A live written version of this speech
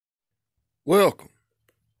Welcome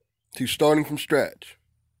to Starting from Scratch.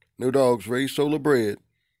 No dogs raised, sold, or bred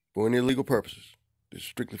for any illegal purposes. This is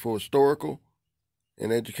strictly for historical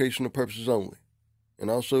and educational purposes only, and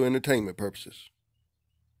also entertainment purposes.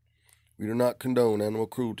 We do not condone animal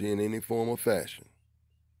cruelty in any form or fashion.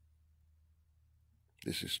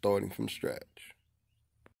 This is Starting from Scratch.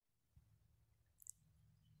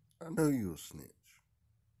 I know you a snitch.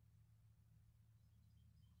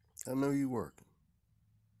 I know you working.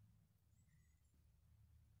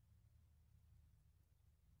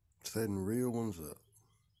 Setting real ones up.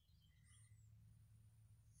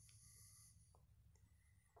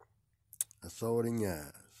 I saw it in your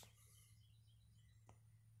eyes.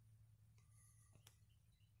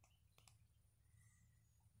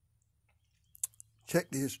 Check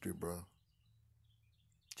the history, bro.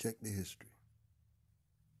 Check the history.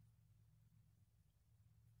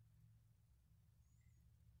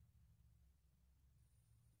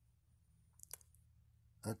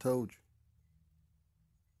 I told you.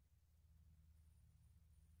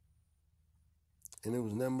 And it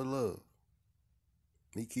was nothing but love.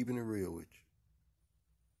 Me keeping it real with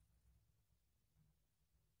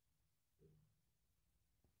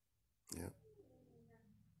you. Yep.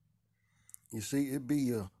 You see, it be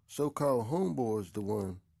your so-called homeboys the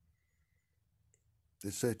one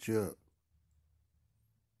that set you up,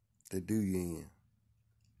 that do you in.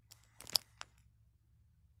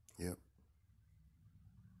 Yep.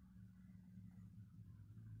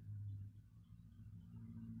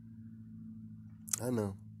 I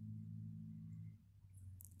know.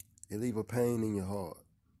 It leave a pain in your heart.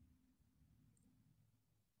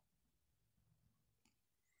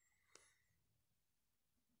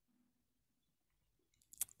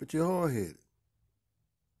 But you're hard-headed.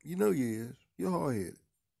 You know you is. You're hard-headed.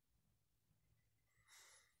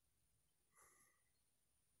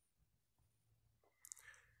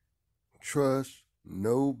 Trust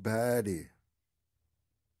nobody.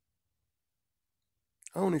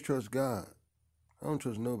 I only trust God. I don't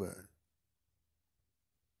trust nobody.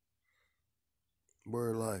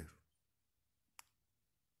 Word of life.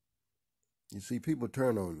 You see, people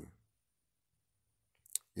turn on you.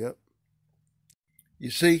 Yep.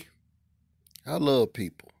 You see, I love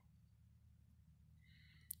people.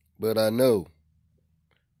 But I know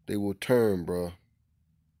they will turn, bro.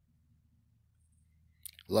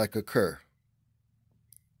 Like a cur.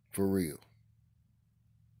 For real.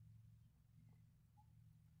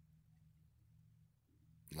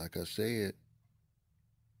 Like I said,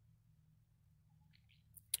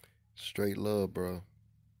 straight love, bro.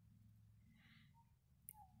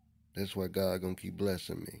 That's why God gonna keep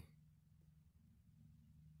blessing me.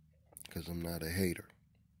 Because I'm not a hater.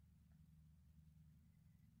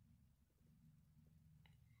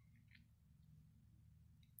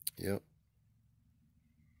 Yep.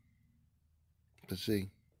 But see,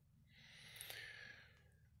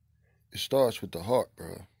 it starts with the heart,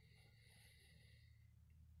 bro.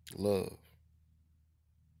 Love.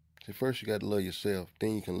 See, first you got to love yourself,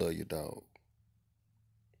 then you can love your dog.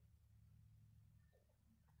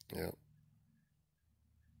 Yep.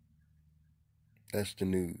 That's the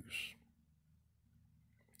news.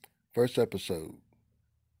 First episode.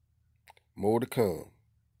 More to come.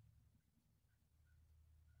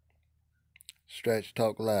 Stretch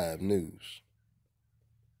Talk Live News.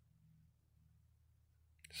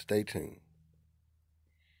 Stay tuned.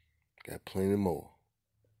 Got plenty more.